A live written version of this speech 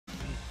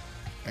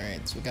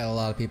Alright, so we got a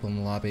lot of people in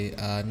the lobby.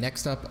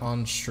 Next up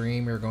on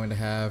stream, we're going to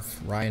have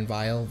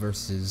RyanVile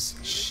versus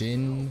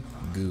Shin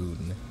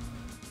Goon.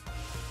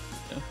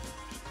 Yeah.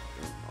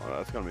 Oh,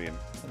 that's gonna be an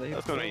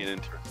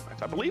interesting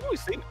match. I believe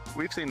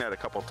we've seen that a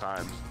couple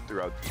times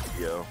throughout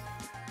DPO.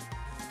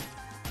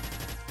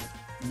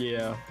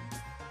 Yeah.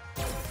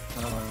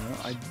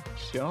 I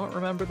don't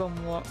remember the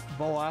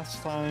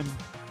last time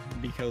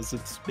because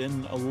it's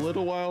been a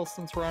little while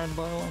since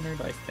RyanVile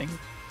entered, I think.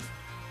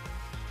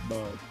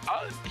 But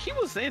he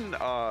was in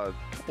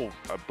couple,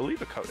 I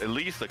believe at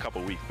least a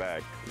couple weeks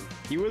back.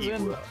 He was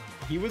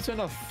in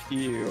a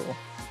few,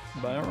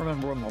 but I don't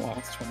remember when the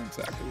last one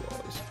exactly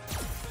was.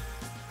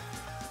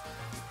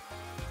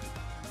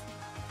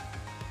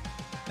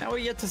 Now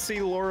we get to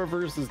see Laura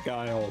versus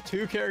Guile,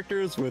 two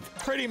characters with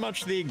pretty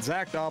much the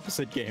exact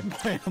opposite game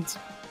plans.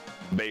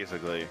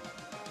 Basically,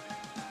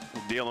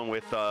 dealing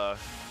with the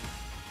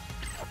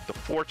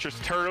Fortress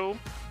Turtle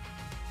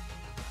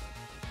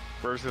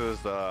versus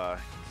the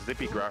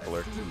Zippy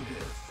Grappler.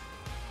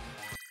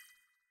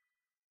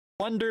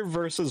 Thunder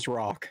versus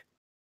Rock.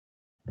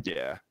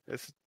 Yeah,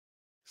 this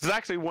is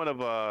actually one of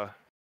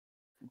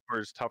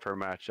his tougher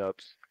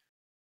matchups.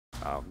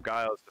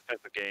 Guile's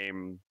defensive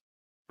game,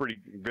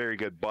 very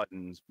good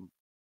buttons.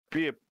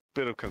 Be a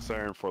bit of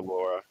concern for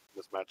Laura in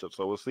this matchup,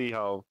 so we'll see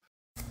how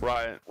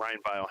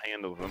RyanVile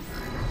handles him.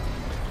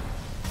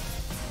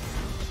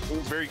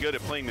 He's very good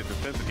at playing the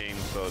defensive game,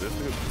 so this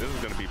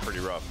is going to be pretty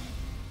rough.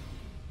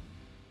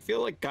 I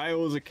feel like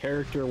Guile is a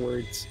character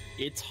where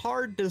it's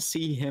hard to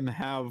see him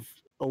have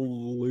a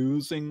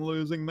losing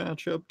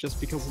matchup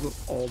just because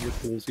of all the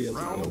tools he has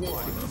available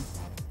to him.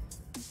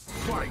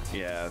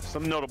 Yeah,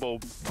 some notable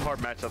hard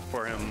matchups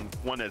for him.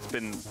 One that's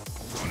been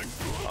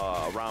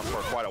around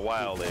for quite a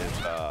while is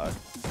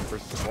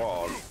versus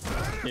Frog.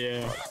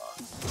 Yeah.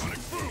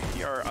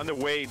 We are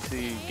underway to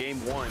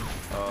game one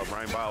of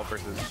RyanVile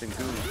versus Shin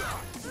Goon.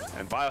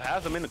 And Vile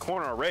has him in the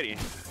corner already.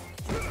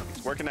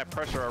 He's working that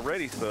pressure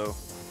already, so.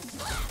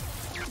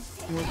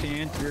 With the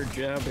anti-air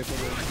jab,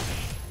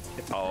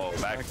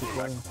 back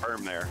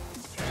firm there.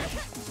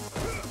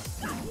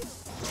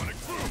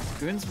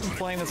 Goon's been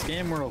playing this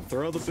game where he'll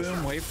throw the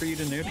boom, wait for you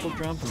to neutral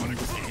jump, and then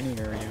just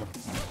anti-air you.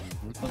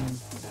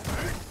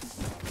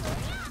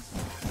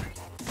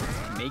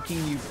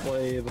 Making you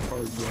play the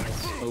hard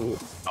guess.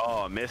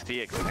 Oh, missed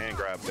EX hand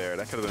grab there.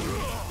 That could have been.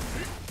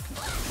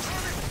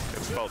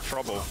 It spelled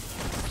trouble.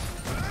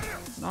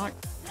 Not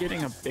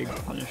getting a big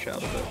punish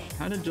out of it.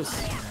 Kind of just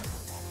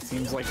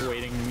seems like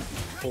waiting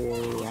for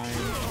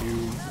Ryan to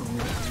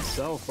remove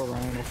himself, or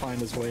Ryan will find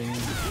his way in.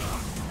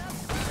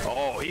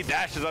 Oh, he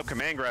dashes up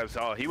command grabs.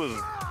 Oh, he was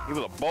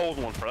a bold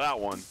one for that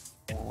one.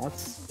 Yeah,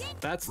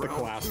 that's the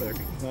classic.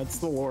 That's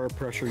the Laura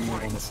pressure you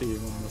want to see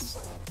when this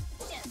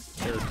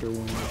character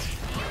wins.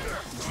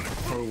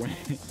 Or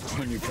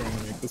when you're trying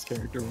to make this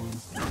character win.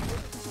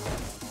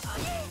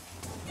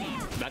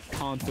 That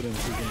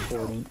confidence is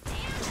important.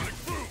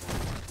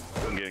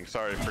 I'm getting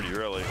started pretty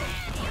early.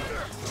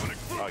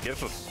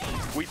 Gets a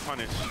sweet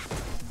punish.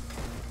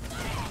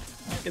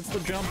 It's the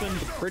jump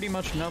into pretty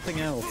much nothing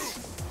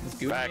else. He's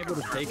being able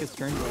to take his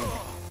turn back.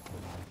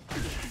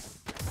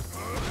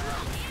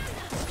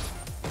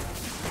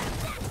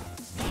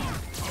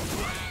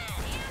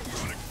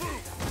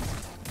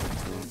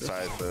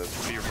 Inside the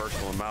speed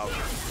reversal him out.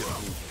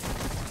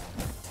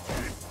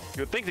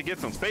 You would think to get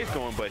some space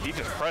going, but he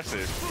just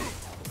presses.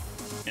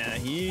 Yeah,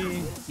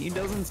 he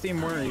doesn't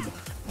seem worried.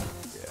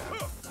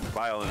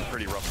 Vile in a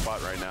pretty rough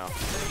spot right now.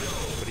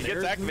 But he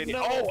gets activated.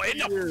 No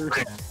and a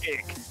front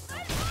kick!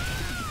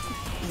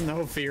 There's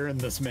no fear in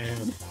this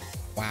man.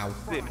 Wow.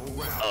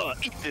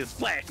 Eat this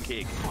flash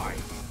kick.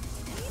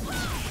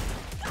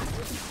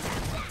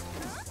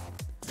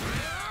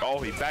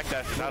 Oh, he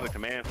backdashes out of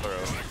command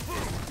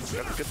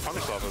throw. Got a good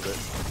punish off of it.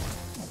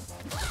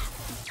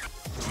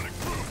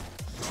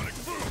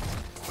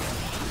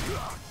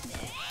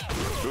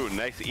 Ooh,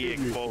 nice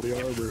EX full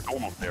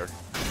almost there.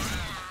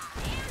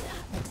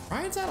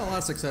 Ryan's had a lot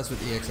of success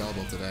with EX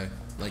elbow today.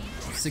 Like,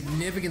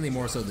 significantly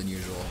more so than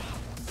usual.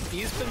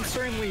 He's been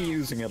certainly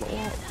using it a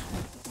lot.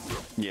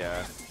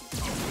 Yeah.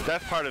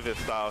 That's part of his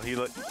style.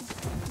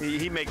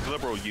 He makes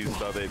liberal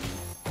use of it.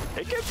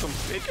 It gets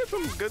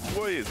some good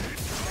plays.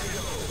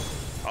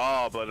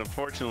 Oh, but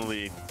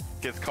unfortunately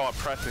gets caught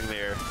pressing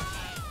there.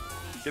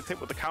 Gets hit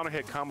with the counter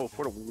hit combo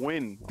for the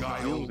win.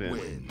 Guile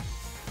win.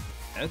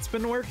 It's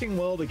been working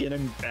well to get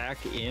him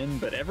back in,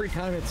 but every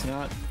time it's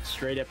not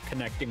straight up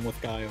connecting with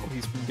Guile,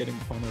 he's been getting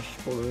punished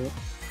for it.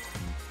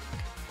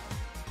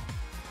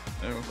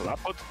 So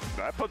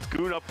that puts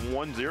Goon up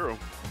 1-0.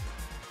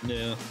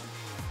 Yeah.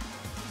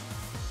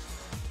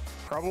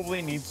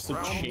 Probably needs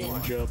to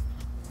change up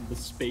the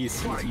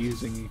space he's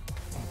using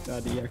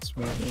that EX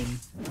mode in,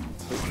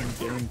 so he can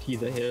guarantee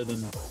the hit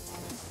and.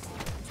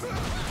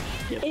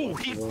 Oh,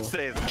 he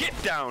says, "Get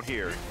down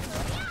here!"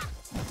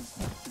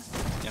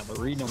 Yeah, the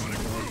read on the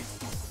board.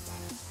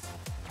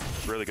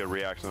 Really good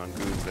reaction on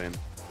Goon's end.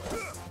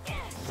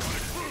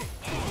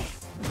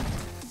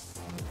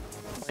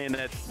 Playing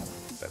that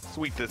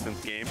sweet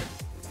distance game.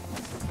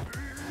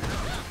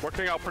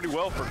 working out pretty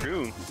well for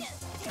Goon.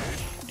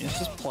 He's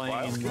just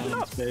playing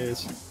in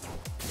space.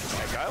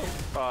 Yeah,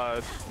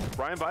 Guile,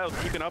 RyanVile's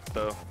keeping up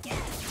though.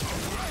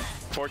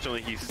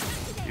 Fortunately,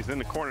 he's in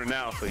the corner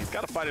now, so he's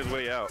got to fight his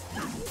way out.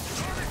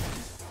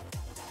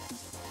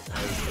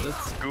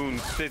 As Goon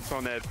sits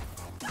on that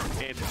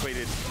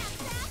antiquated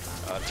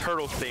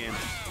turtle stand.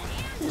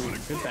 Ooh,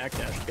 good back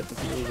dash to get the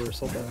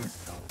reversal back.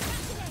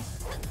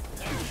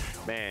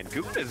 Man,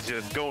 Goon is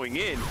just going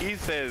in. He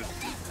says,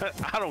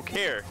 I don't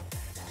care.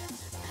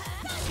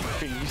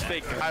 You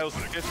say Kyle's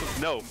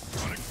no,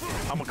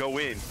 I'm gonna go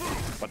in.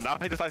 But now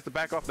he decides to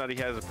back off now that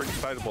he has a pretty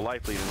sizable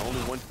life lead and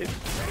only one hit.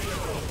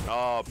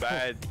 Oh,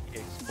 bad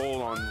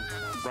exposed on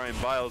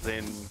RyanVile's,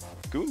 and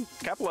Goon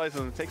capitalizes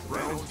and takes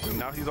advantage. And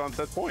now he's on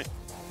set point.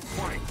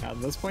 At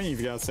this point,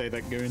 you've got to say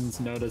that Goon's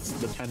noticed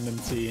the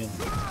tendency and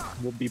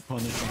will be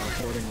punished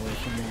accordingly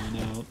from here on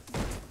out.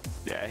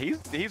 Yeah,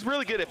 he's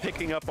really good at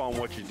picking up on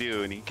what you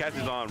do, and he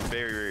catches on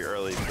very, very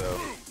early, so.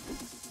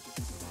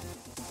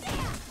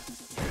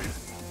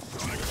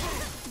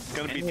 It's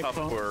gonna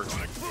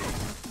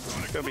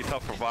be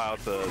tough for Vile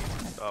to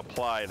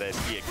apply that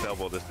EX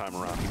elbow this time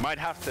around. He might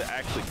have to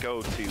actually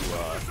go to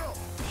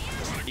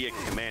EX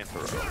command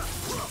throw.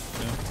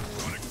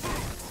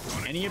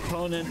 Yeah. Any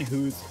opponent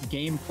whose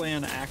game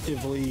plan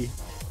actively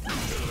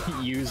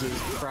uses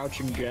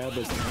crouching jab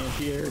as an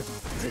anti-air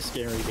is a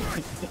scary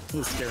game.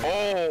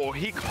 Oh,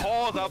 he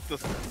calls out the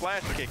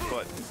splash kick,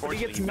 but he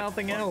gets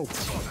nothing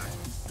else.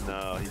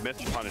 No, he missed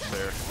the punish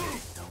there.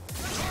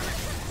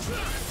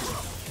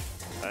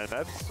 And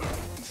that's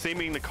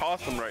seeming to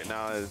cost him right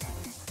now. Is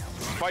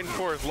fighting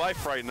for his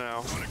life right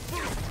now.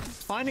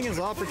 Finding his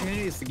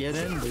opportunities to get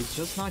in, but he's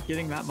just not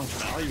getting that much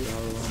value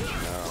out of them.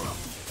 No.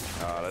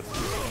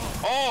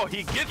 Oh,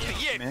 he gets the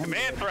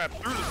command trap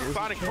through the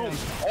sonic boom.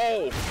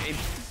 Oh, and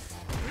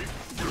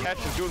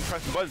catches doing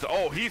pressing buttons.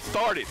 Oh, he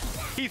started.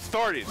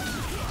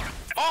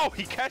 Oh,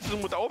 he catches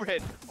him with the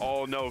overhead.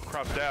 Oh no,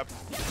 crop jab.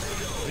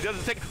 He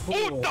doesn't take.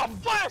 Oh, the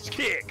flash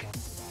kick.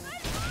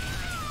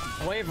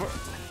 Wait,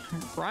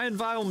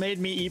 RyanVile made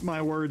me eat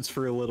my words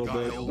for a little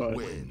bit, but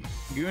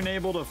Goon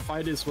able to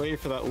fight his way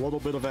for that little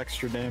bit of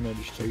extra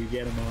damage to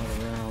get him out of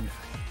the round.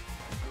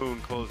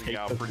 Goon closing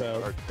out pretty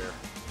hard there.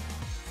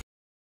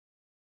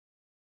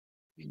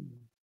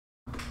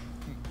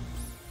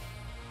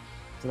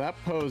 So that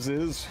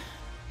poses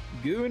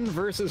Goon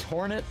versus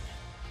Hornet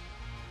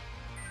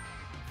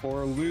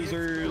for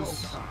losers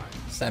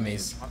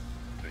semis.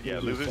 Yeah,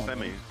 losers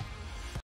semis.